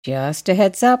Just a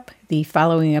heads up, the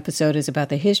following episode is about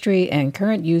the history and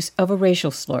current use of a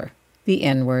racial slur, the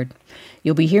N-word.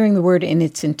 You'll be hearing the word in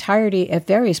its entirety at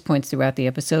various points throughout the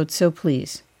episode, so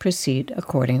please proceed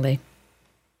accordingly.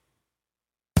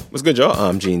 What's good, y'all?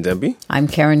 I'm Gene Demby. I'm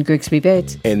Karen Grigsby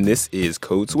Bates. And this is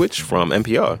Code Switch from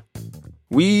NPR.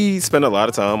 We spend a lot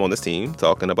of time on this team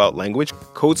talking about language.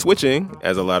 Code switching,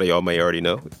 as a lot of y'all may already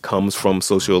know, comes from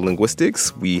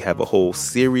sociolinguistics. We have a whole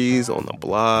series on the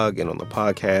blog and on the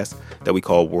podcast that we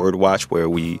call Word Watch, where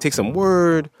we take some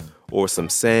word or some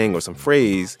saying or some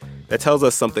phrase that tells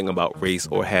us something about race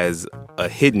or has a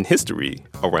hidden history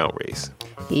around race.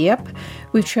 Yep.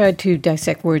 We've tried to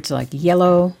dissect words like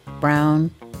yellow,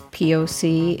 brown,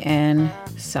 POC, and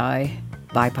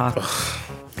BIPOC.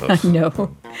 I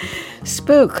know.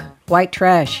 Spook, white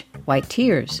trash, white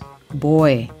tears,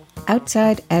 boy,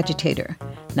 outside agitator,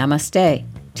 namaste,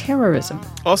 terrorism.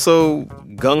 Also,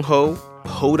 gung-ho,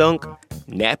 podunk,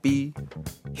 nappy,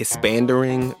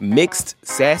 hispandering, mixed,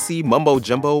 sassy,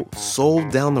 mumbo-jumbo, sold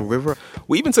down the river.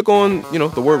 We even took on,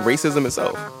 the word racism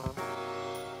itself.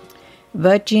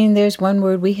 But, Gene, there's one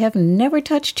word we have never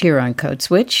touched here on Code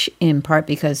Switch, in part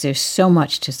because there's so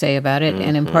much to say about it,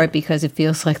 and in part because it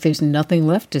feels like there's nothing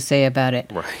left to say about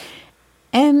it. Right.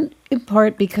 And in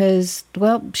part because,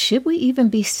 should we even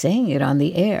be saying it on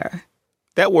the air?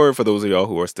 That word, for those of y'all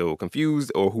who are still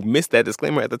confused or who missed that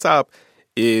disclaimer at the top,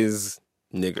 is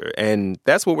nigger. And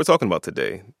that's what we're talking about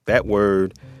today. That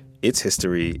word, its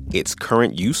history, its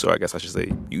current use, or I guess I should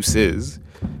say uses,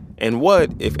 and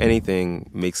what, if anything,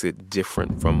 makes it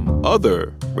different from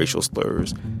other racial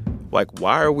slurs. Like,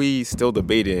 why are we still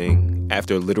debating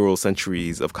after literal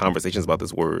centuries of conversations about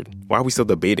this word? Why are we still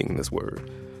debating this word?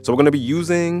 So we're going to be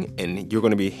using, and you're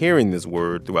going to be hearing this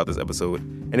word throughout this episode.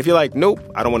 And if you're like, nope,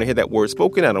 I don't want to hear that word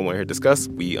spoken, I don't want to hear it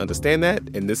discussed, we understand that,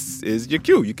 and this is your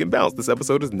cue. You can bounce. This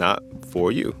episode is not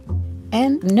for you.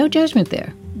 And no judgment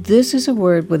there. This is a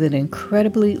word with an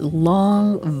incredibly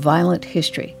long, violent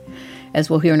history. As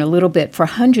we'll hear in a little bit, for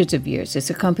hundreds of years, it's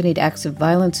accompanied acts of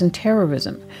violence and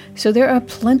terrorism. So there are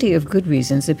plenty of good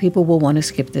reasons that people will want to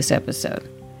skip this episode.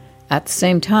 At the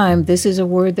same time, this is a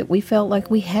word that we felt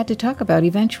like we had to talk about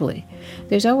eventually.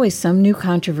 There's always some new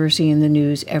controversy in the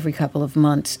news every couple of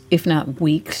months, if not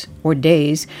weeks or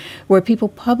days, where people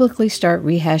publicly start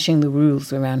rehashing the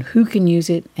rules around who can use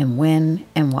it and when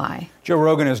and why. Joe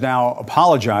Rogan is now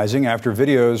apologizing after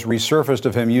videos resurfaced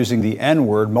of him using the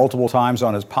N-word multiple times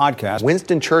on his podcast.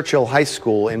 Winston Churchill High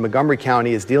School in Montgomery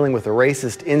County is dealing with a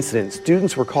racist incident.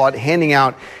 Students were caught handing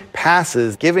out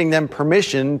passes, giving them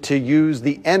permission to use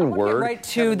the N-word. Right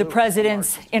to the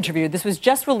president's interview. This was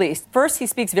just released. First, he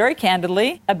speaks very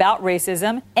candidly about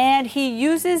racism, and he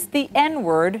uses the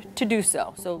N-word to do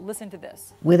so. So listen to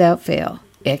this. Without fail,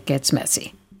 it gets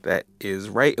messy. That is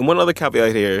right. And one other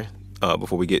caveat here,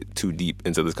 before we get too deep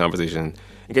into this conversation,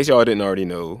 in case y'all didn't already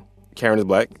know, Karen is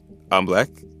black, I'm black.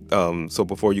 So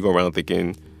before you go around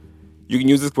thinking you can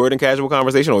use this word in casual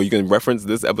conversation, or you can reference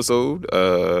this episode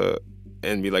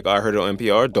and be like, oh, I heard it on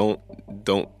NPR,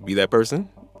 don't be that person.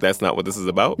 That's not what this is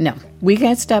about. No, we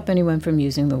can't stop anyone from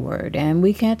using the word, and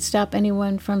we can't stop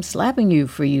anyone from slapping you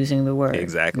for using the word.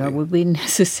 Exactly. Nor would we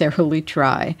necessarily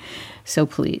try. So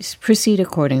please, proceed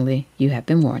accordingly. You have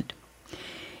been warned.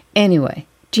 Anyway,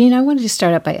 Gene, I wanted to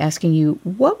start out by asking you,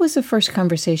 what was the first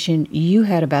conversation you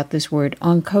had about this word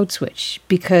on Code Switch?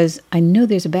 Because I know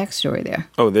there's a backstory there.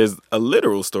 Oh, there's a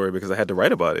literal story because I had to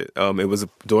write about it. It was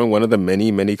during one of the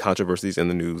many, many controversies in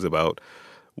the news about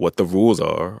what the rules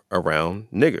are around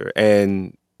nigger.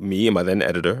 And me and my then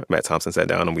editor, Matt Thompson, sat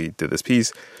down and we did this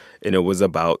piece. And it was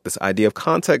about this idea of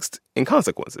context and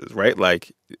consequences, right?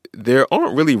 Like, there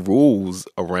aren't really rules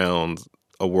around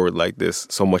a word like this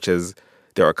so much as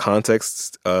there are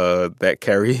contexts that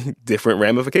carry different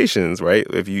ramifications, right,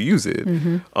 if you use it.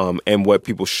 Mm-hmm. And what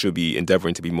people should be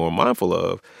endeavoring to be more mindful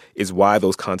of is why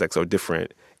those contexts are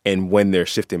different and when they're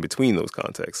shifting between those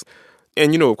contexts.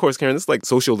 And, of course, Karen, this is like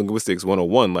sociolinguistics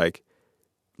 101. Like,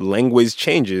 language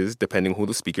changes depending who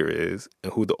the speaker is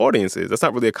and who the audience is. That's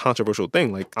not really a controversial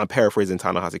thing. Like, I'm paraphrasing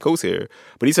Ta-Nehisi Coates here,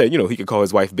 but he said, he could call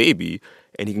his wife baby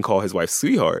and he can call his wife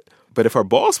sweetheart. But if her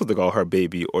boss was to call her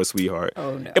baby or sweetheart,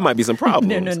 it might be some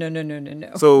problems.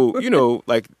 No.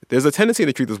 So, there's a tendency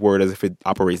to treat this word as if it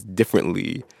operates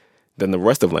differently than the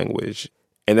rest of language.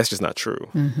 And that's just not true.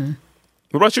 Mm-hmm.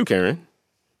 What about you, Karen?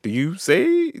 Do you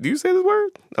say this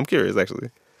word? I'm curious,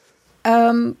 actually.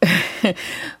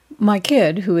 My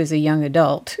kid, who is a young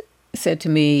adult, said to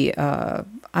me, a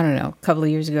couple of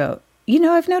years ago,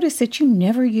 I've noticed that you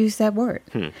never use that word.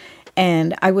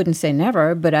 And I wouldn't say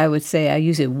never, but I would say I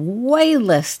use it way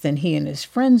less than he and his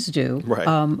friends do. Right.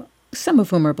 some of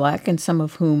whom are black and some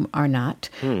of whom are not.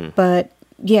 But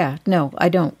yeah, no, I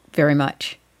don't very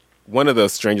much. One of the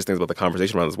strangest things about the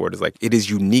conversation around this word is like it is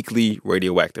uniquely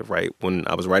radioactive, right? When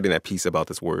I was writing that piece about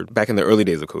this word back in the early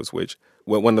days of Code Switch,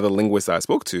 what one of the linguists I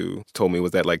spoke to told me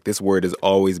was that like this word has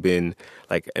always been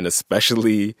like an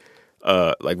especially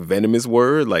like venomous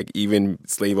word. Like even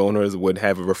slave owners would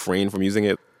have a refrain from using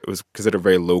it. It was considered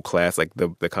very low class, like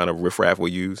the kind of riffraff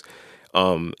we use.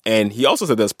 And he also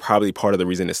said that's probably part of the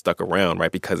reason it stuck around,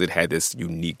 right? Because it had this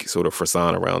unique sort of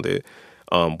frisson around it,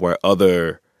 where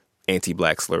other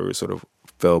anti-black slurs sort of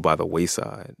fell by the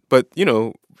wayside. But, you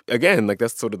know, again, like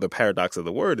that's sort of the paradox of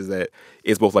the word is that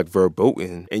it's both like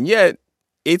verboten and yet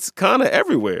it's kind of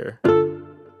everywhere.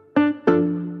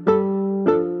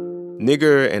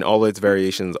 Nigger and all its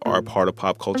variations are part of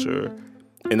pop culture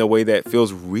in a way that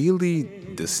feels really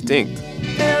distinct.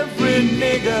 Every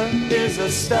nigger is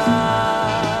a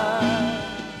star.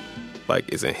 Like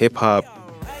it's in hip hop.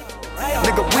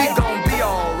 Nigga, we gon' be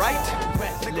alright.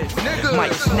 Nigga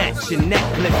might snatch your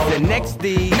necklace. The next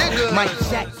day might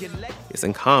jack your leg. It's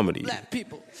in comedy. Black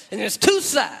people. And there's two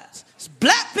sides. It's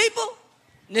black people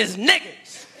and there's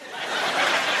niggers.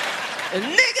 And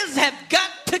niggers have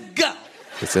got to go.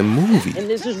 It's in movies. And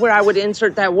this is where I would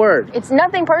insert that word. It's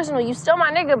nothing personal. You still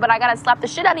my nigga, but I gotta slap the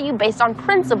shit out of you based on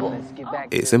principle.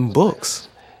 It's in books.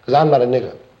 Because I'm not a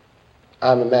nigga.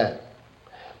 I'm a man.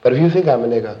 But if you think I'm a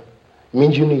nigga, it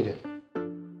means you need it.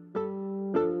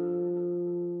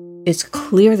 It's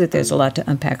clear that there's a lot to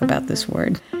unpack about this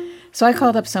word. So I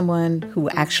called up someone who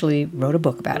actually wrote a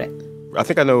book about it. I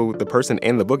think I know the person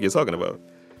and the book you're talking about.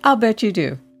 I'll bet you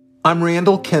do. I'm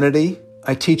Randall Kennedy.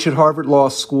 I teach at Harvard Law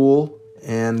School,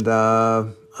 and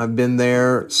I've been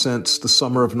there since the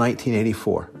summer of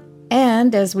 1984.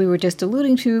 And as we were just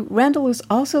alluding to, Randall is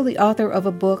also the author of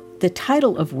a book, the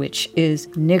title of which is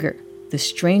Nigger, The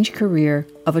Strange Career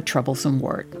of a Troublesome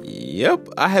Word. Yep,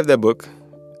 I have that book,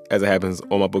 as it happens,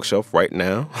 on my bookshelf right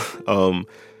now.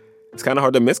 It's kind of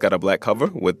hard to miss. Got a black cover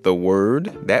with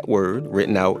that word,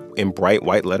 written out in bright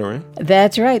white lettering.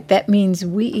 That's right. That means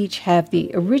we each have the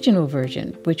original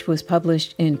version, which was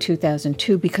published in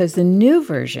 2002, because the new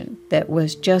version that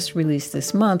was just released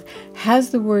this month has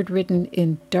the word written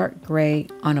in dark gray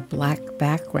on a black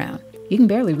background. You can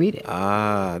barely read it.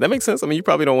 Ah, that makes sense. I mean, you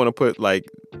probably don't want to put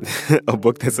like a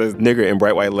book that says nigger in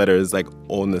bright white letters like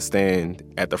on the stand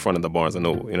at the front of the Barnes &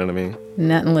 Noble. You know what I mean?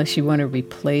 Not unless you want to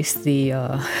replace the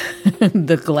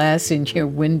the glass in your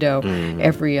window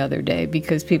every other day,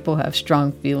 because people have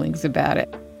strong feelings about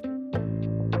it.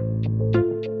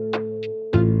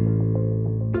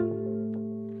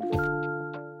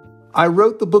 I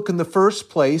wrote the book in the first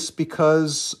place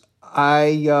because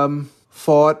I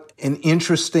thought an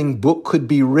interesting book could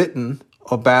be written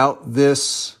about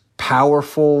this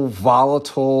powerful,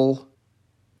 volatile,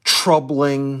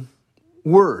 troubling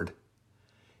word.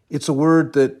 It's a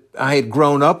word that I had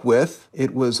grown up with.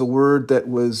 It was a word that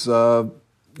was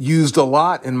used a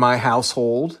lot in my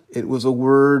household. It was a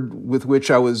word with which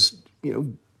I was,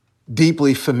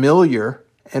 deeply familiar.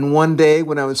 And one day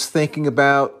when I was thinking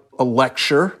about a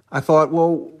lecture, I thought,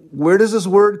 well, where does this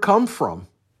word come from?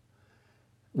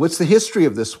 What's the history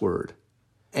of this word?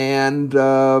 And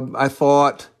I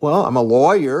thought, well, I'm a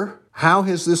lawyer. How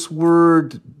has this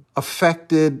word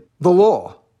affected the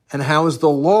law? And how has the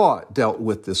law dealt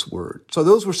with this word? So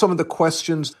those were some of the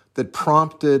questions that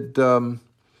prompted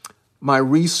my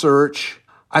research.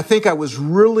 I think I was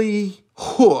really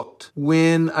hooked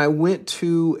when I went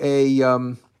to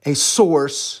a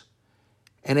source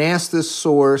and asked this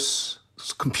source,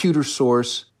 this computer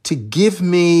source, to give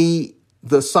me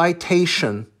the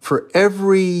citation for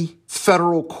every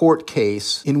federal court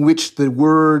case in which the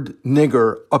word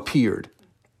nigger appeared.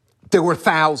 There were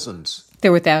thousands.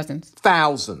 There were thousands.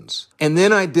 Thousands. And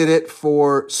then I did it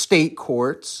for state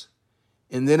courts,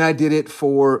 and then I did it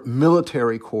for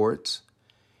military courts,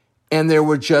 and there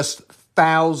were just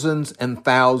thousands and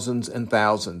thousands and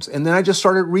thousands. And then I just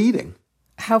started reading.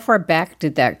 How far back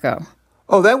did that go?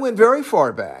 Oh, that went very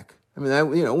far back. I mean, that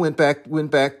went back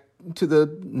to the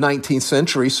 19th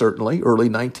century, certainly, early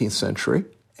 19th century.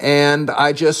 And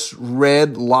I just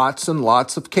read lots and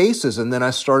lots of cases. And then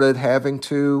I started having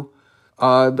to,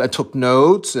 I took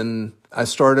notes and I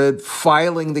started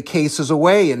filing the cases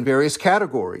away in various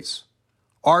categories.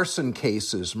 Arson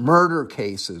cases, murder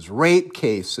cases, rape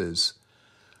cases.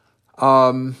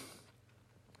 And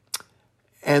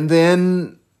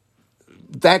then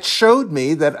that showed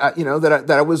me that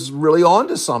I was really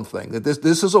onto something. That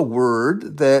this is a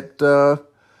word that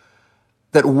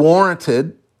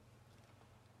warranted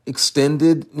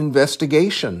extended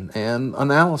investigation and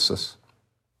analysis.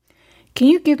 Can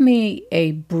you give me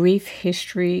a brief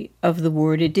history of the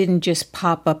word? It didn't just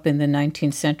pop up in the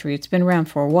 19th century. It's been around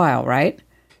for a while, right?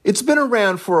 It's been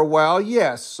around for a while,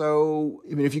 yes. So,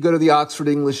 if you go to the Oxford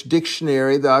English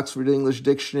Dictionary, the Oxford English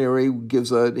Dictionary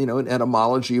gives an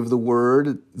etymology of the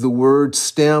word. The word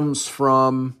stems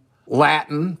from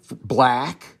Latin,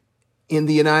 black. In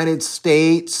the United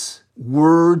States,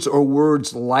 words or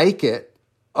words like it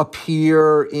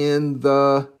appear in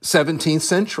the 17th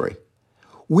century.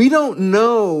 We don't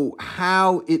know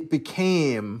how it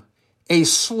became a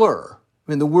slur.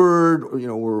 The word,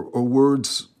 or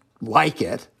words like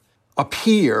it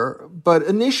appear, but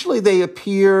initially they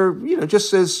appear,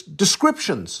 just as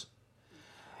descriptions.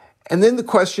 And then the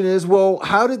question is, well,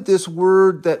 how did this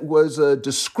word that was a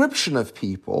description of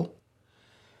people,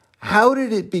 how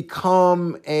did it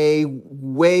become a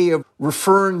way of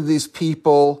referring to these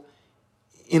people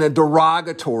in a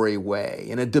derogatory way,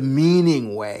 in a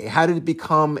demeaning way? How did it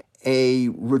become a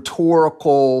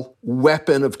rhetorical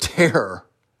weapon of terror?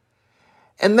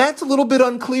 And that's a little bit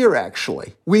unclear,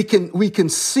 actually. We can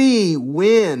see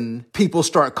when people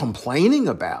start complaining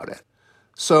about it.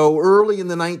 So early in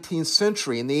the 19th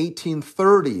century, in the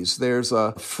 1830s, there's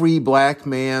a free black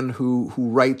man who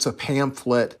writes a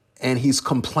pamphlet, and he's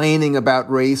complaining about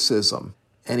racism.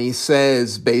 And he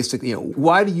says, basically,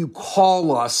 why do you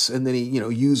call us? And then he,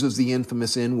 uses the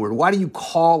infamous N-word. Why do you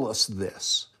call us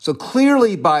this? So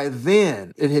clearly by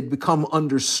then, it had become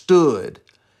understood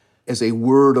as a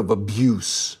word of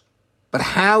abuse. But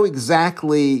how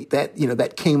exactly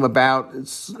that came about,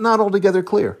 it's not altogether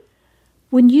clear.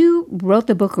 When you wrote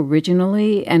the book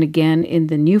originally, and again in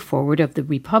the new foreword of the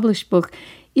republished book,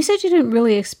 you said you didn't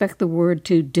really expect the word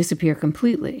to disappear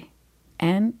completely.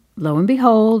 And lo and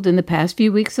behold, in the past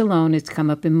few weeks alone, it's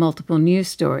come up in multiple news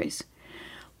stories.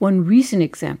 One recent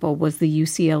example was the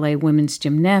UCLA women's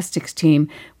gymnastics team,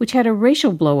 which had a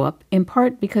racial blow-up, in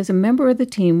part because a member of the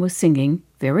team was singing,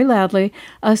 very loudly,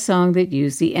 a song that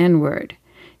used the N-word.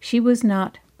 She was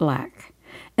not black.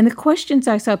 And the questions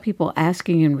I saw people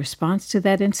asking in response to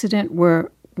that incident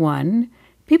were, 1,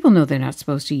 people know they're not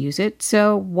supposed to use it,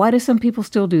 so why do some people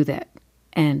still do that?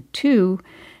 And 2,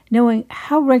 knowing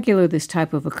how regular this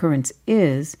type of occurrence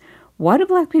is, why do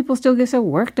black people still get so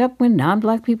worked up when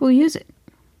non-black people use it?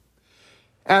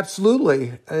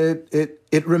 Absolutely.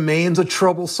 It remains a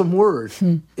troublesome word.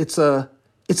 It's a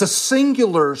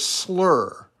singular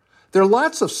slur. There are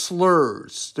lots of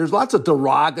slurs. There's lots of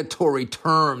derogatory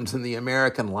terms in the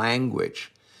American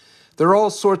language. There are all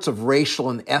sorts of racial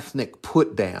and ethnic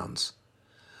put-downs.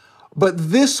 But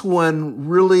this one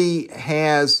really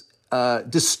has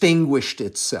distinguished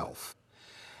itself.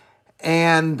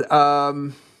 And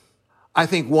I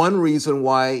think one reason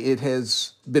why it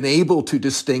has been able to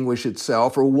distinguish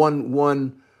itself, or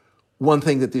one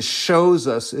thing that this shows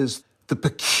us, is the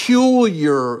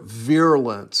peculiar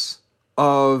virulence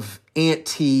of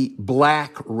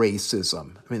anti-black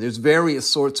racism. There's various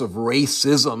sorts of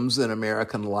racisms in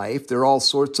American life. There are all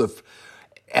sorts of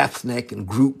ethnic and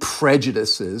group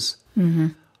prejudices. Mm-hmm.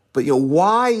 But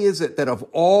why is it that of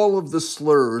all of the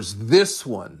slurs, this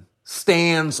one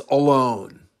stands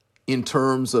alone in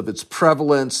terms of its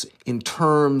prevalence, in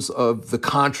terms of the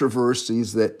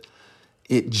controversies that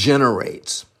it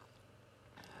generates?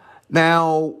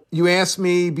 Now, you asked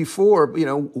me before,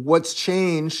 what's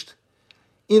changed?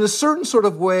 In a certain sort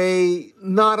of way,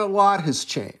 not a lot has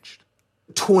changed.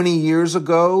 20 years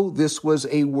ago, this was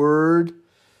a word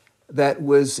that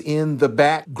was in the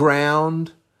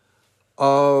background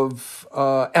of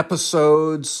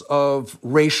episodes of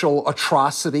racial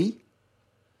atrocity.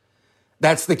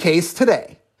 That's the case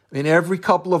today. Every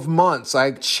couple of months,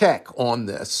 I check on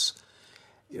this.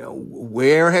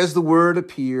 Where has the word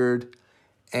appeared?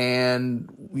 And,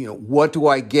 what do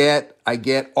I get? I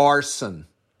get arson,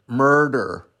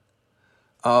 murder,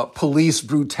 police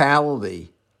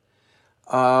brutality,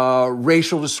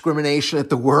 racial discrimination at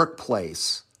the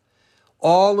workplace.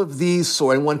 All of these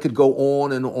and one could go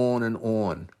on and on and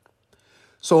on.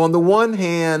 So on the one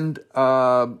hand,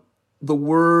 the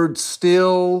word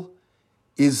still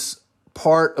is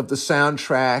part of the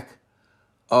soundtrack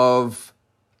of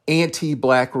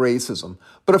anti-black racism.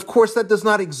 But of course, that does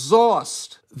not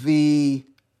exhaust the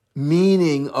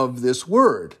meaning of this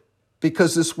word,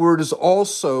 because this word is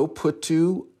also put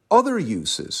to other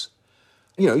uses.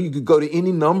 You could go to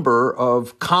any number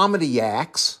of comedy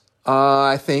acts.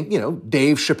 I think,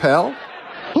 Dave Chappelle.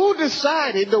 Who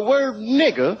decided the word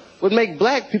nigger would make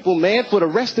black people mad for the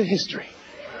rest of history?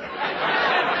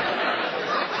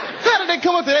 How did they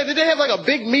come up to that? Did they have like a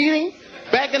big meeting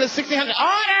back in the 1600s?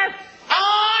 Order!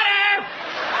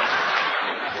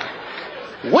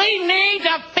 We need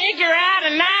to figure out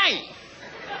a name.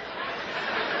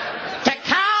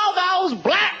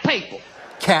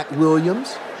 Cat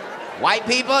Williams. White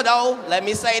people, though, let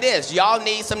me say this. Y'all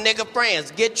need some nigga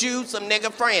friends. Get you some nigga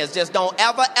friends. Just don't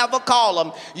ever call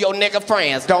them your nigga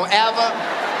friends. Don't ever.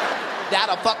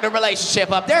 That'll fuck the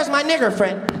relationship up. There's my nigger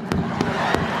friend.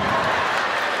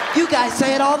 You guys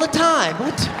say it all the time.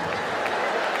 What?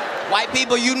 White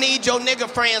people, you need your nigga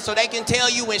friends so they can tell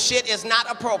you when shit is not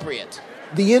appropriate.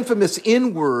 The infamous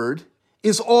N-word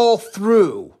is all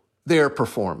through their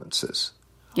performances.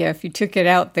 Yeah, if you took it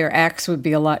out, their acts would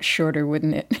be a lot shorter,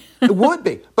 wouldn't it? It would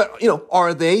be. But,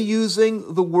 are they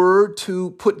using the word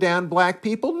to put down black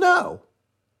people? No.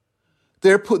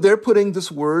 They're putting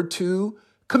this word to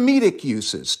comedic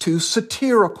uses, to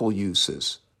satirical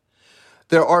uses.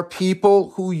 There are people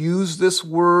who use this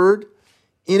word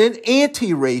in an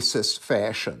anti-racist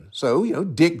fashion. So,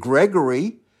 Dick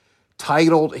Gregory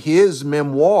titled his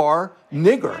memoir,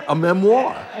 Nigger, a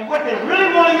memoir. And what they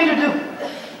really wanted me to do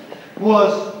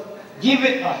was give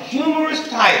it a humorous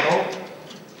title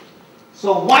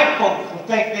so white folks would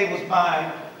think they was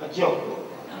buying a joke book.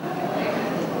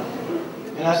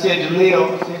 And I said to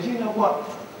Leo, I said, you know what?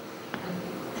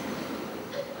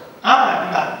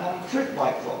 I'm not going to trick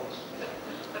white folks.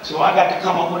 So I got to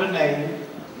come up with a name,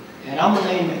 and I'm going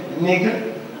to name it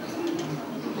Nigger,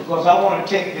 because I want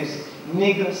to take this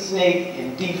nigger snake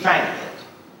and defang it.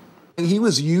 And he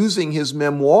was using his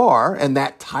memoir and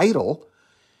that title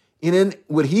in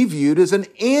what he viewed as an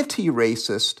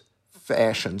anti-racist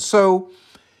fashion. So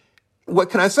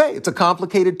what can I say? It's a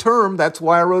complicated term. That's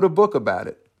why I wrote a book about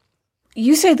it.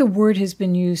 You say the word has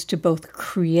been used to both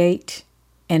create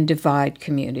and divide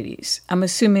communities. I'm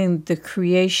assuming the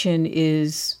creation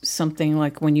is something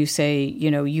like when you say,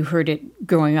 you heard it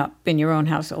growing up in your own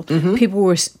household. Mm-hmm.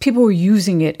 People were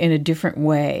using it in a different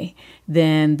way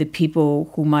than the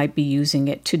people who might be using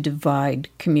it to divide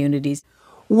communities.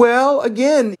 Well,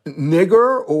 again,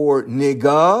 nigger or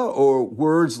nigga or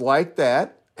words like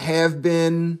that have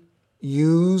been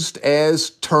used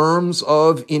as terms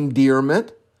of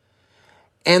endearment.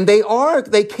 And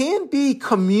they can be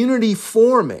community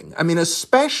forming. I mean,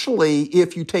 especially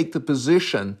if you take the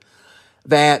position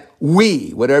that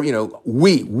we,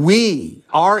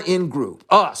 our in-group,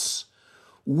 us,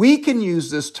 we can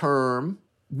use this term.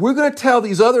 We're going to tell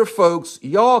these other folks,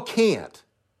 y'all can't.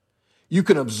 You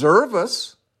can observe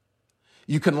us.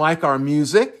 You can like our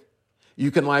music.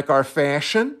 You can like our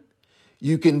fashion.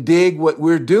 You can dig what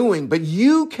we're doing, but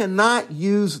you cannot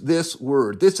use this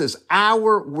word. This is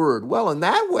our word. Well, in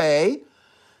that way,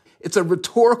 it's a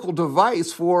rhetorical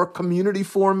device for community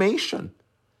formation.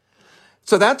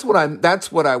 So that's what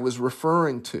I was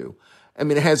referring to. I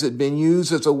mean, has it been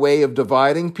used as a way of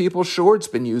dividing people? Sure, it's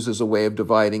been used as a way of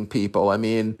dividing people. I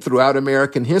mean, throughout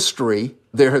American history,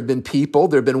 there have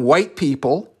been white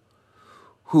people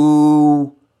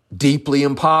who deeply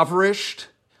impoverished,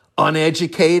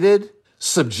 uneducated,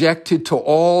 subjected to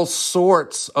all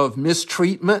sorts of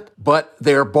mistreatment, but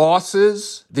their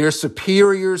bosses, their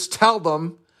superiors tell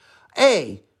them,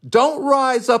 hey, don't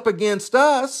rise up against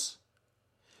us,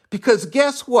 because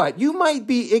guess what? You might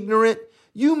be ignorant,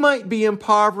 you might be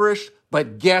impoverished,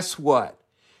 but guess what?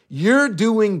 You're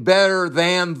doing better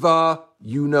than the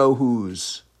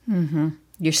you-know-whos. Mm-hmm.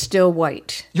 You're still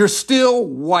white. You're still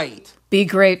white. Be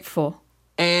grateful.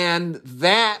 And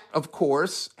that, of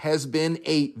course, has been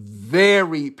a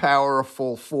very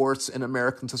powerful force in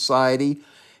American society,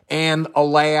 and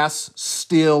alas,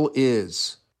 still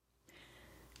is.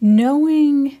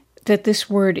 Knowing that this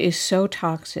word is so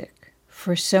toxic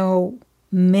for so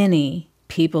many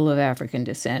people of African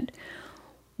descent,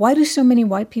 why do so many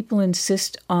white people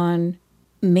insist on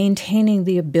maintaining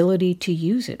the ability to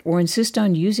use it, or insist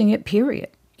on using it, period?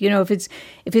 If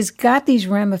it's got these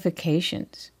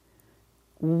ramifications,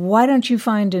 why don't you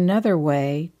find another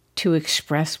way to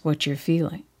express what you're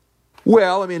feeling?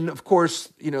 Well, I mean, of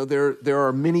course, there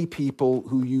are many people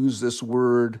who use this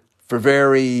word for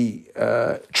very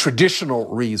traditional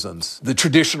reasons. The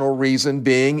traditional reason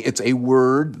being it's a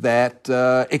word that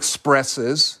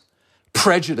expresses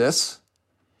prejudice,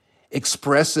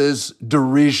 expresses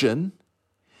derision,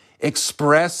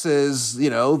 expresses,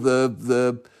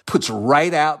 puts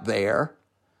right out there,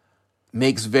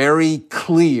 makes very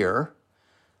clear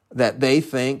that they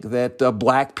think that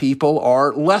black people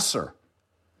are lesser.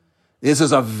 This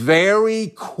is a very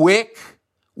quick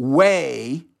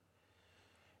way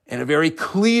and a very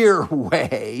clear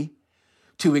way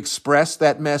to express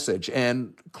that message.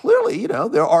 And clearly,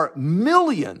 there are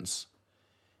millions.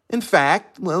 In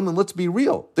fact, let's be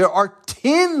real. There are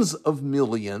tens of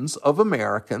millions of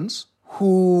Americans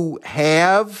who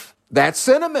have that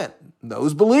sentiment,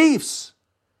 those beliefs.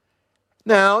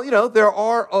 Now, there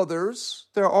are others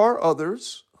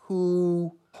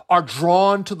who are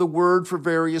drawn to the word for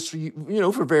various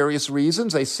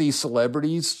reasons. They see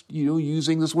celebrities,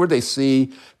 using this word. They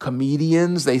see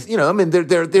comedians.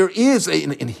 There is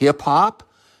in hip hop. I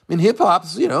mean, hip hop,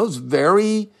 is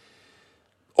very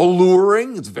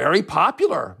alluring. It's very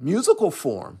popular musical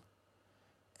form.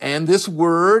 And this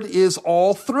word is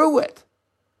all through it.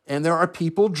 And there are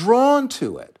people drawn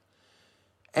to it.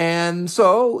 And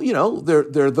so,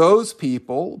 there are those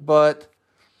people, but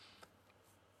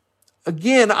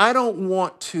again, I don't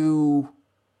want to,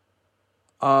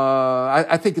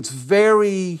 I think it's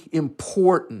very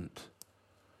important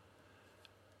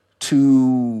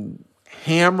to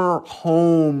hammer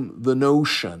home the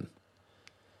notion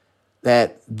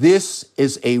that this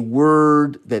is a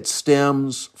word that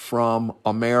stems from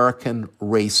American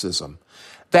racism.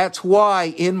 That's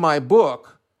why in my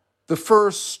book, the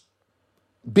first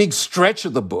big stretch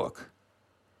of the book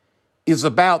is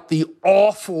about the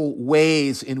awful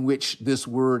ways in which this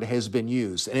word has been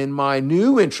used. And in my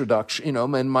new introduction, in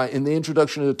the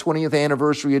introduction to the 20th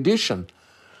anniversary edition,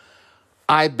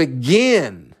 I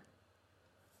begin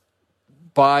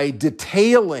by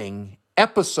detailing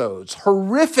episodes,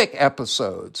 horrific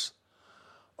episodes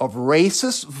of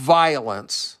racist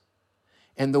violence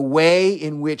and the way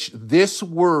in which this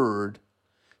word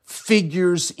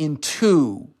figures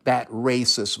into that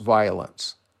racist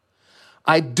violence.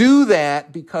 I do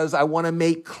that because I want to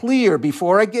make clear,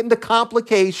 before I get into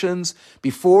complications,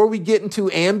 before we get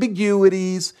into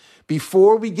ambiguities,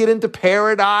 before we get into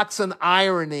paradox and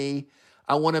irony,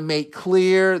 I want to make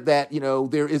clear that,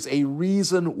 there is a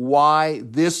reason why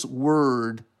this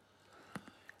word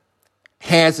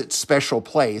has its special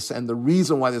place. And the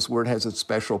reason why this word has its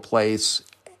special place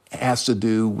has to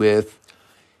do with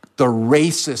the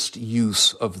racist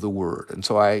use of the word. And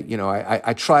so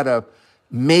I try to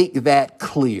make that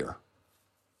clear.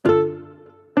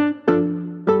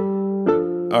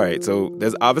 All right, so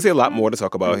there's obviously a lot more to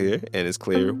talk about here, and it's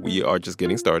clear we are just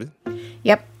getting started.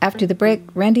 Yep, after the break,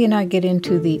 Randy and I get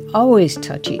into the always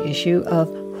touchy issue of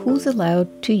who's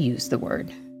allowed to use the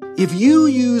word. If you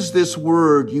use this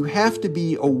word, you have to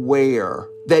be aware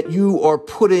that you are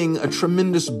putting a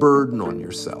tremendous burden on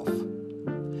yourself.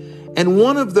 And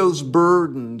one of those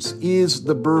burdens is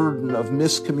the burden of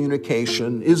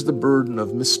miscommunication, is the burden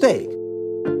of mistake.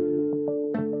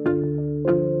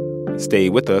 Stay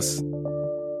with us.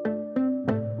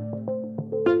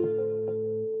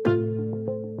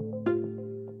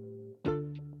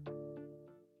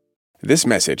 This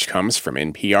message comes from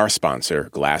NPR sponsor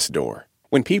Glassdoor.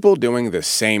 When people doing the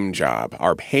same job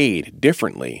are paid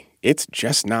differently, it's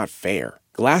just not fair.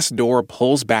 Glassdoor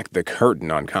pulls back the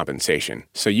curtain on compensation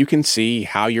so you can see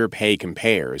how your pay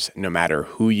compares no matter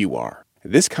who you are.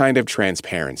 This kind of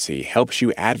transparency helps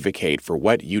you advocate for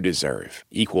what you deserve: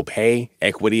 equal pay,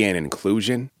 equity and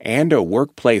inclusion, and a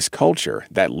workplace culture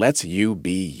that lets you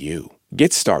be you.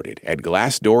 Get started at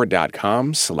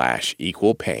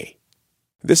glassdoor.com/equal pay.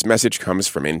 This message comes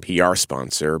from NPR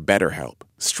sponsor BetterHelp.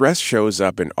 Stress shows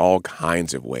up in all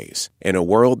kinds of ways. In a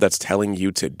world that's telling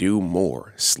you to do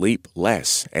more, sleep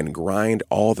less, and grind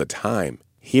all the time,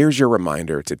 here's your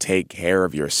reminder to take care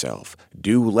of yourself,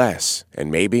 do less, and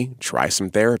maybe try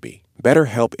some therapy.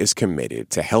 BetterHelp is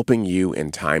committed to helping you in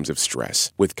times of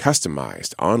stress with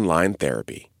customized online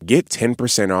therapy. Get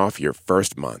 10% off your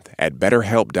first month at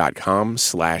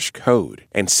BetterHelp.com/code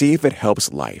and see if it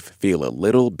helps life feel a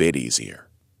little bit easier.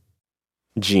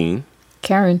 Gene.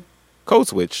 Karen. Code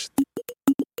switch.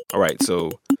 All right,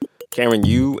 so Karen,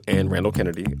 you and Randall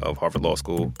Kennedy of Harvard Law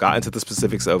School got into the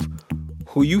specifics of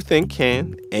who you think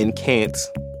can and can't,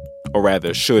 or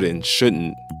rather should and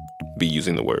shouldn't, be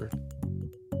using the word.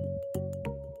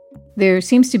 There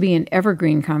seems to be an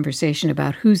evergreen conversation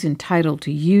about who's entitled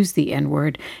to use the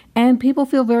N-word, and people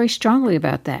feel very strongly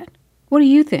about that. What do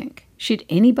you think? Should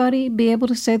anybody be able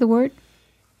to say the word?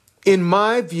 In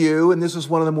my view, and this is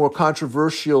one of the more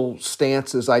controversial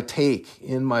stances I take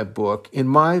in my book, in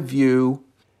my view,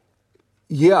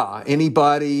 yeah,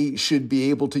 anybody should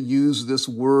be able to use this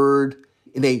word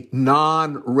in a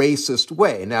non-racist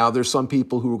way. Now, there's some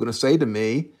people who are going to say to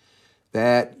me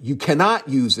that you cannot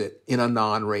use it in a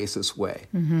non-racist way.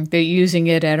 Mm-hmm. That using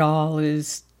it at all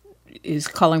is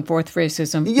calling forth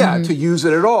racism. Yeah, to use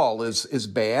it at all is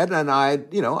bad, and I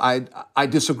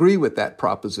disagree with that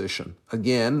proposition.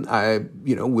 Again, I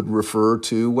would refer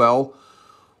to, well,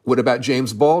 what about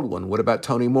James Baldwin? What about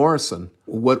Toni Morrison?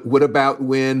 What about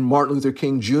when Martin Luther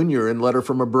King Jr. in Letter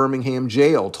from a Birmingham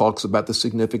Jail talks about the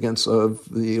significance of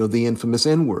the infamous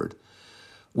N-word?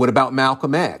 What about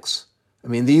Malcolm X? I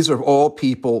mean, these are all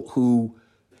people who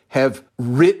have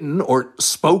written or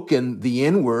spoken the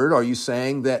N-word. Are you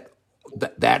saying that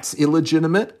that's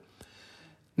illegitimate?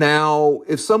 Now,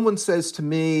 if someone says to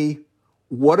me,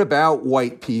 what about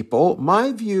white people?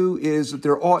 My view is that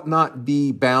there ought not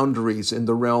be boundaries in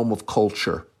the realm of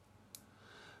culture.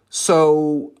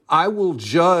 So I will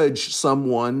judge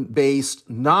someone based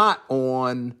not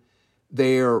on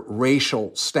their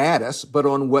racial status, but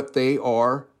on what they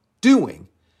are doing.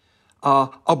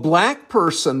 A black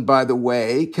person, by the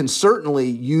way, can certainly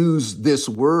use this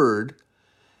word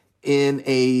in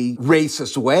a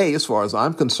racist way, as far as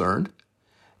I'm concerned.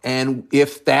 And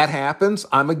if that happens,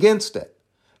 I'm against it.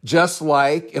 Just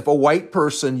like if a white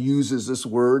person uses this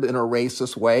word in a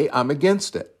racist way, I'm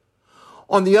against it.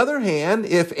 On the other hand,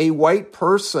 if a white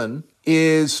person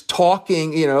is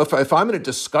talking, if I'm in a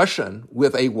discussion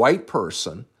with a white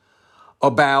person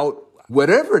about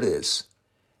whatever it is,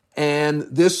 and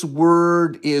this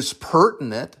word is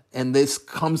pertinent and this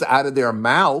comes out of their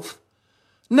mouth,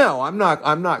 no, I'm not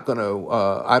going to,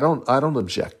 I don't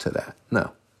object to that.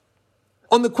 No.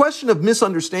 On the question of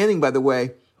misunderstanding, by the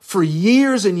way, for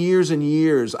years and years and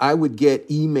years, I would get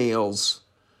emails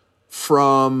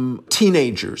from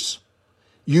teenagers.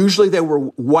 Usually they were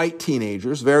white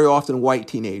teenagers, very often white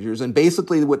teenagers. And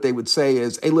basically what they would say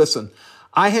is, hey, listen,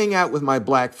 I hang out with my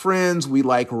black friends. We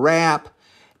like rap.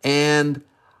 And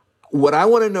what I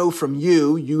want to know from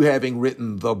you having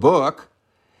written the book,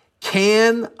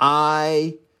 can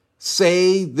I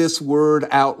say this word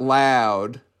out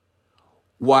loud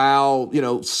while,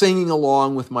 singing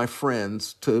along with my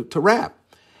friends to rap?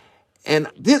 And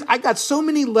I got so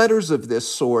many letters of this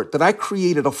sort that I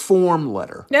created a form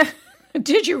letter.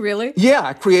 Did you really? Yeah,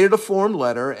 I created a form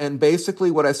letter. And basically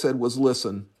what I said was,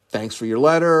 listen, thanks for your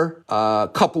letter. A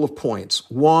couple of points.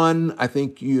 One, I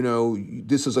think,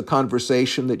 this is a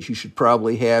conversation that you should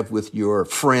probably have with your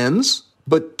friends.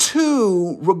 But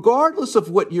two, regardless of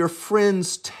what your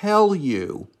friends tell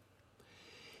you,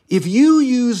 if you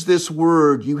use this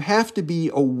word, you have to be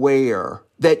aware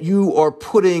that you are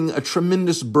putting a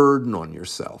tremendous burden on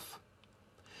yourself.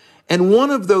 And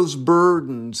one of those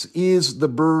burdens is the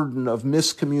burden of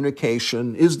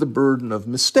miscommunication, is the burden of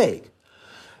mistake.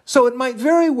 So it might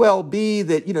very well be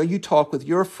that, you talk with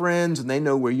your friends and they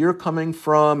know where you're coming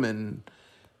from and,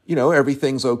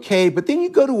 everything's okay. But then you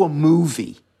go to a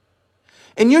movie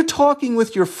and you're talking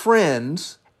with your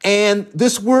friends and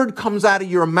this word comes out of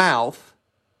your mouth.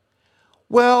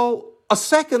 Well, a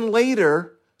second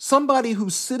later, somebody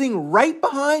who's sitting right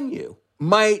behind you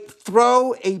might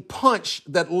throw a punch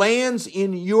that lands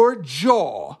in your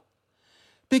jaw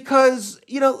because,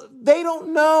 they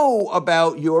don't know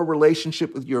about your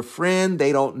relationship with your friend.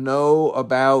 They don't know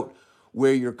about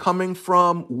where you're coming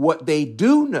from. What they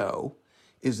do know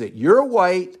is that you're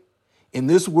white and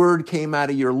this word came out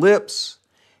of your lips.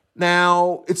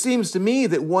 Now, it seems to me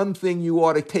that one thing you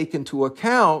ought to take into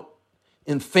account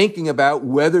in thinking about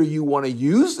whether you want to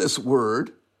use this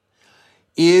word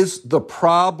is the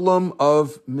problem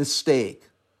of mistake.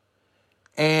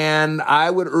 And I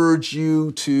would urge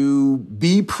you to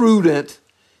be prudent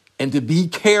and to be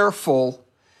careful.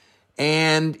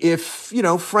 And if,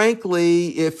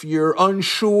 frankly, if you're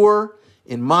unsure,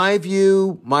 in my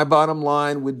view, my bottom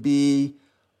line would be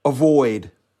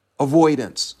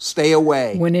avoidance, stay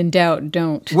away. When in doubt,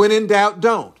 don't. When in doubt,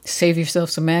 don't. Save yourself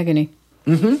some agony.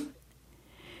 Mm-hmm.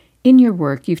 In your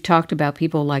work, you've talked about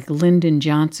people like Lyndon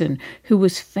Johnson, who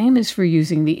was famous for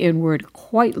using the N-word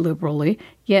quite liberally,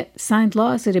 yet signed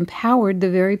laws that empowered the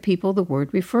very people the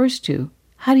word refers to.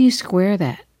 How do you square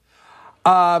that?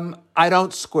 I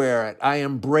don't square it. I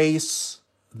embrace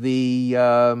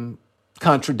the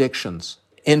contradictions.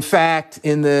 In fact,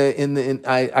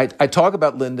 I talk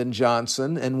about Lyndon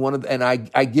Johnson, and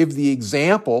I give the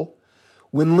example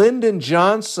when Lyndon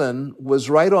Johnson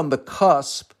was right on the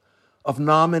cusp of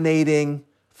nominating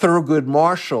Thurgood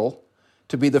Marshall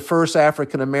to be the first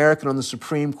African American on the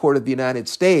Supreme Court of the United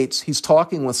States. He's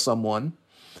talking with someone,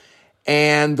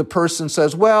 and the person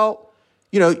says, well,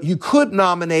 you could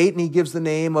nominate, and he gives the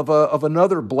name of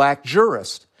another black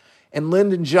jurist. And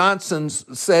Lyndon Johnson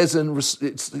says and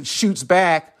shoots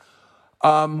back,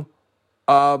 when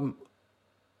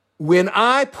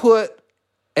I put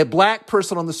a black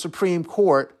person on the Supreme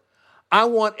Court, I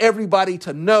want everybody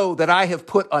to know that I have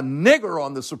put a nigger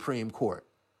on the Supreme Court.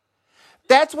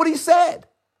 That's what he said.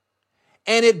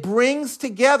 And it brings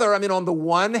together, on the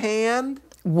one hand...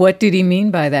 What did he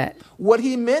mean by that? What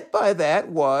he meant by that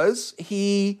was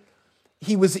he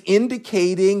was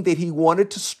indicating that he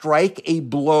wanted to strike a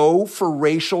blow for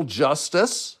racial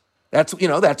justice. That's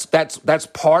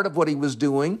part of what he was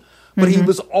doing. But he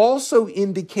was also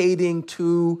indicating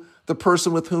to the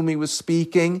person with whom he was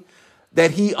speaking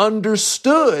that he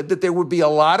understood that there would be a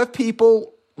lot of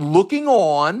people looking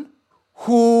on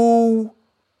who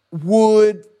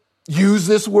would use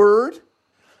this word.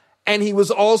 And he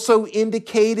was also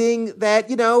indicating that,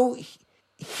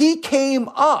 he came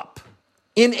up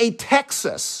in a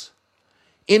Texas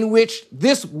in which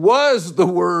this was the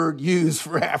word used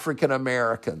for African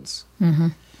Americans. Mm-hmm.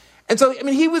 And so,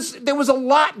 there was a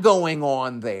lot going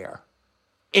on there.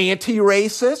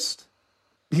 Anti-racist.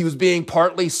 He was being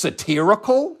partly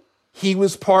satirical. He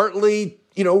was partly,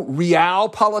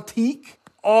 realpolitik.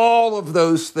 All of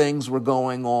those things were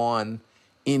going on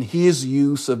in his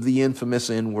use of the infamous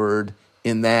N-word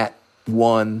in that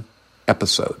one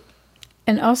episode.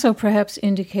 And also perhaps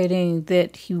indicating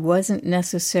that he wasn't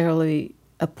necessarily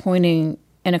appointing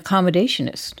an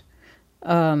accommodationist,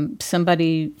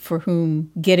 somebody for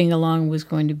whom getting along was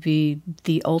going to be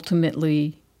the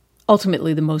ultimately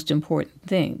the most important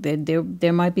thing.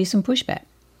 There might be some pushback.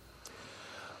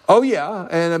 Oh yeah,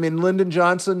 and Lyndon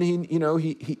Johnson,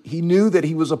 he knew that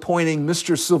he was appointing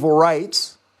Mr. Civil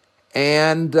Rights,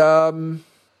 and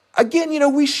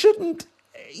again, we shouldn't,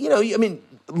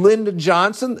 Lyndon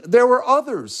Johnson. There were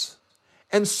others,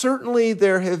 and certainly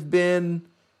there have been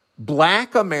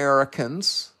Black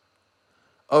Americans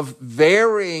of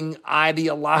varying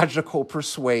ideological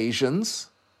persuasions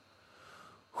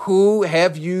who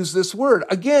have used this word.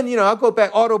 Again, I'll go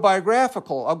back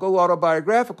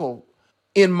autobiographical.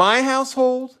 In my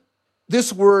household,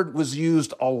 this word was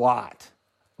used a lot.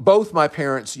 Both my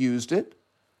parents used it,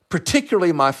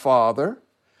 particularly my father,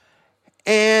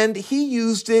 and he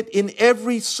used it in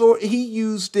every sort. He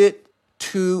used it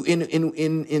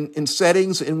in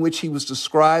settings in which he was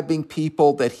describing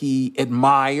people that he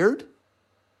admired.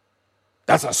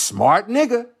 That's a smart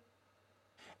nigga.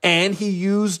 And he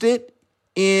used it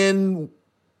and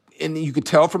you could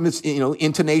tell from his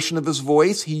intonation of his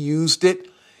voice, he used it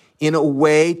in a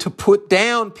way to put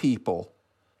down people.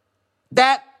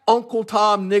 That Uncle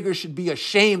Tom nigger should be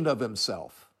ashamed of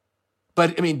himself.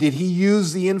 But did he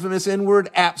use the infamous N-word?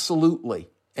 Absolutely.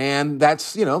 And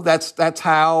that's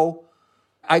how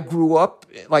I grew up,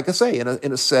 like I say, in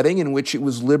a setting in which it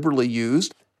was liberally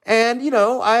used. And,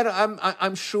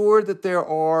 I'm sure that there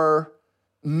are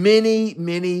many,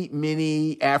 many,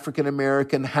 many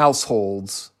African-American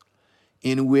households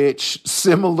in which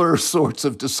similar sorts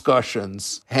of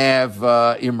discussions have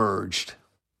emerged.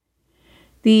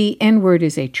 The N-word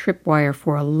is a tripwire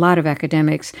for a lot of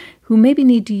academics who maybe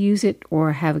need to use it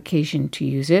or have occasion to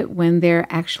use it when they're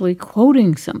actually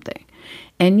quoting something.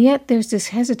 And yet there's this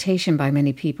hesitation by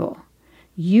many people.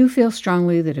 You feel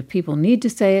strongly that if people need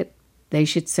to say it, they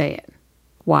should say it.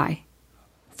 Why?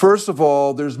 First of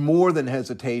all, there's more than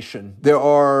hesitation. There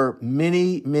are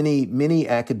many, many, many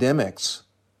academics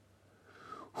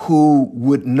who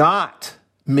would not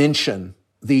mention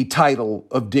the title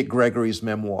of Dick Gregory's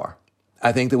memoir.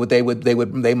 I think that they would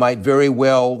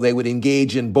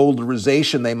engage in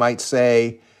bowdlerization. They might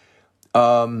say,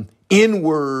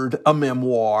 N-word, a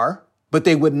memoir, but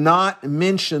they would not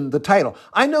mention the title.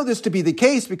 I know this to be the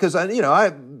case because there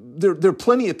are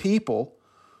plenty of people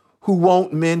who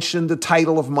won't mention the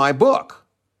title of my book.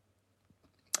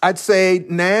 I'd say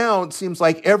now it seems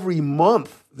like every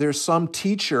month there's some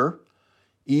teacher,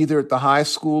 either at the high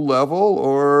school level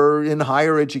or in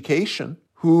higher education,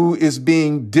 who is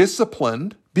being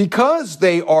disciplined because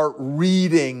they are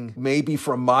reading maybe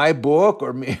from my book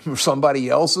or maybe somebody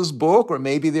else's book, or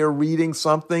maybe they're reading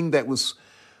something that was,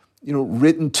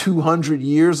 written 200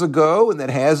 years ago and that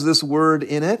has this word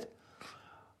in it.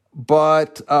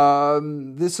 But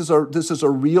this is a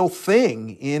real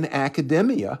thing in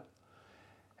academia,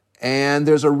 and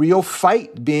there's a real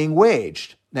fight being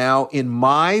waged. Now, in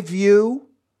my view,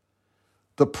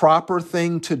 the proper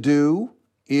thing to do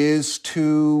is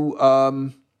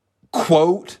to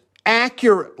quote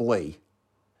accurately.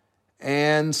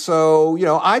 And so,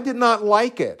 I did not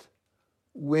like it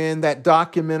when that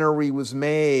documentary was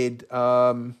made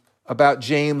about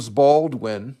James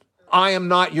Baldwin. I am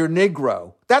not your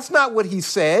Negro. That's not what he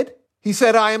said. He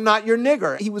said, I am not your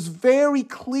nigger. He was very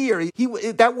clear.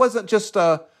 That wasn't just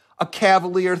a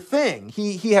cavalier thing.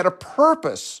 He had a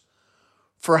purpose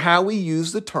for how he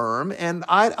used the term. And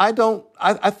I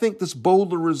think this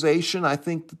bowdlerization, I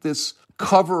think that this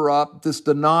cover-up, this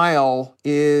denial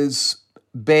is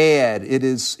bad. It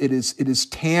is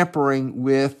tampering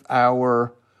with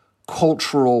our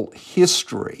cultural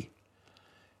history.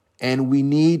 And we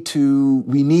need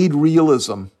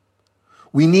realism.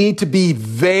 We need to be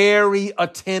very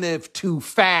attentive to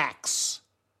facts,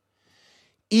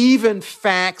 even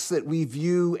facts that we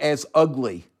view as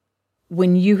ugly.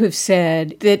 When you have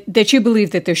said that you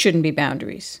believe that there shouldn't be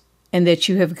boundaries and that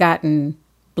you have gotten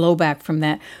blowback from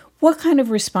that, what kind of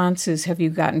responses have you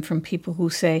gotten from people who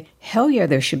say, hell yeah,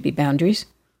 there should be boundaries?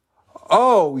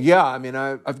 Oh, yeah. I mean,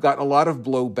 I've gotten a lot of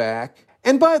blowback.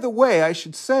 And by the way, I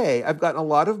should say, I've gotten a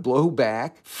lot of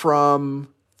blowback from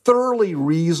thoroughly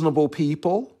reasonable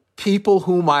people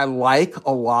whom I like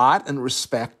a lot and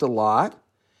respect a lot.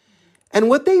 And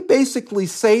what they basically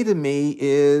say to me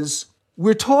is,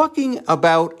 we're talking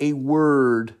about a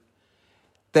word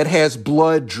that has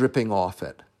blood dripping off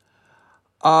it.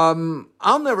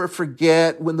 I'll never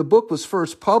forget when the book was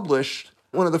first published,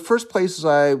 one of the first places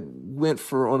I went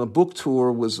on a book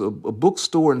tour was a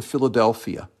bookstore in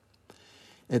Philadelphia.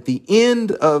 At the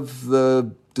end of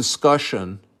the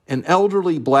discussion, an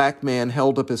elderly black man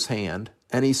held up his hand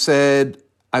and he said,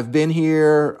 I've been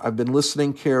here, I've been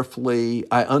listening carefully,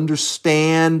 I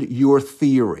understand your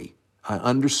theory.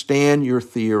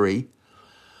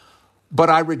 But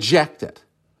I reject it.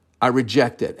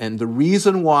 And the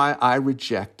reason why I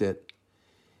reject it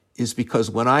is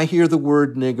because when I hear the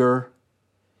word nigger,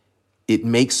 it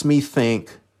makes me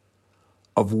think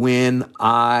of when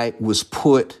I was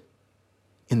put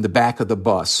in the back of the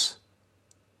bus.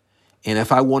 And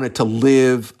if I wanted to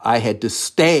live, I had to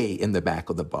stay in the back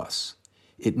of the bus.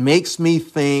 It makes me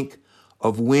think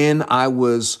of when I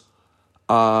was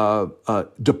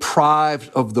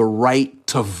deprived of the right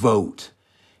to vote.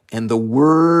 And the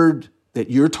word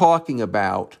that you're talking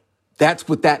about, that's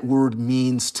what that word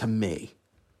means to me.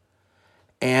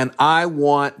 And I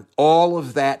want all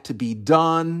of that to be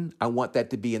done. I want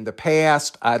that to be in the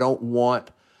past. I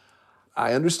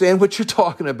understand what you're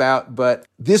talking about, but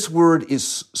this word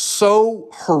is so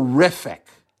horrific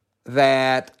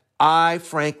that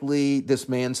this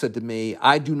man said to me,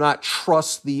 I do not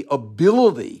trust the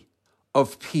ability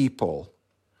of people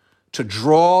to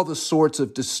draw the sorts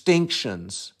of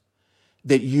distinctions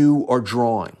that you are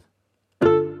drawing.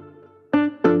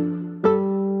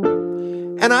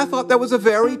 And I thought that was a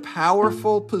very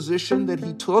powerful position that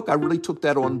he took. I really took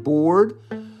that on board.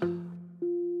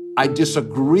 I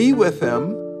disagree with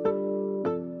him,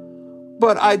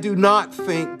 but I do not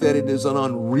think that it is an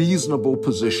unreasonable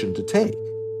position to take.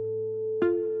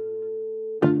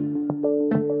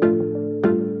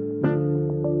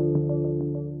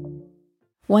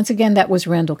 Once again, that was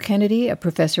Randall Kennedy, a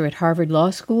professor at Harvard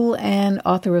Law School and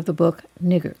author of the book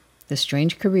Nigger, The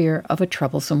Strange Career of a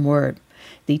Troublesome Word.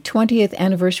 The 20th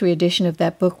anniversary edition of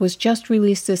that book was just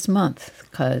released this month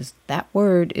because that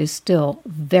word is still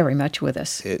very much with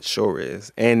us. It sure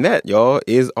is. And that, y'all,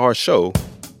 is our show.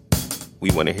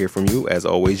 We want to hear from you. As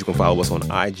always, you can follow us on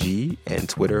IG and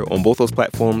Twitter. On both those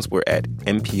platforms, we're at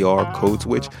NPR Code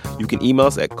Switch. You can email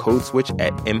us at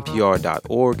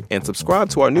codeswitch@npr.org and subscribe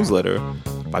to our newsletter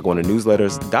by going to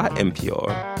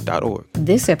newsletters.npr.org.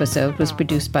 This episode was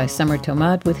produced by Summer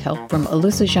Tomad with help from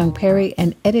Alyssa Jean Perry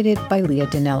and edited by Leah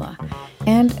Dinella.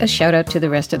 And a shout out to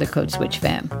the rest of the Code Switch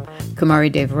fam. Kumari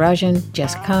Devarajan,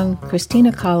 Jess Kung,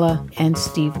 Christina Kala, and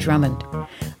Steve Drummond.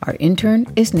 Our intern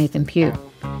is Nathan Pugh.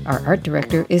 Our art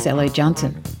director is L.A.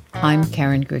 Johnson. I'm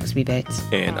Karen Grigsby Bates.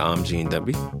 And I'm Gene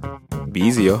Demby. Be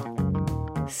easy,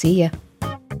 y'all. See ya.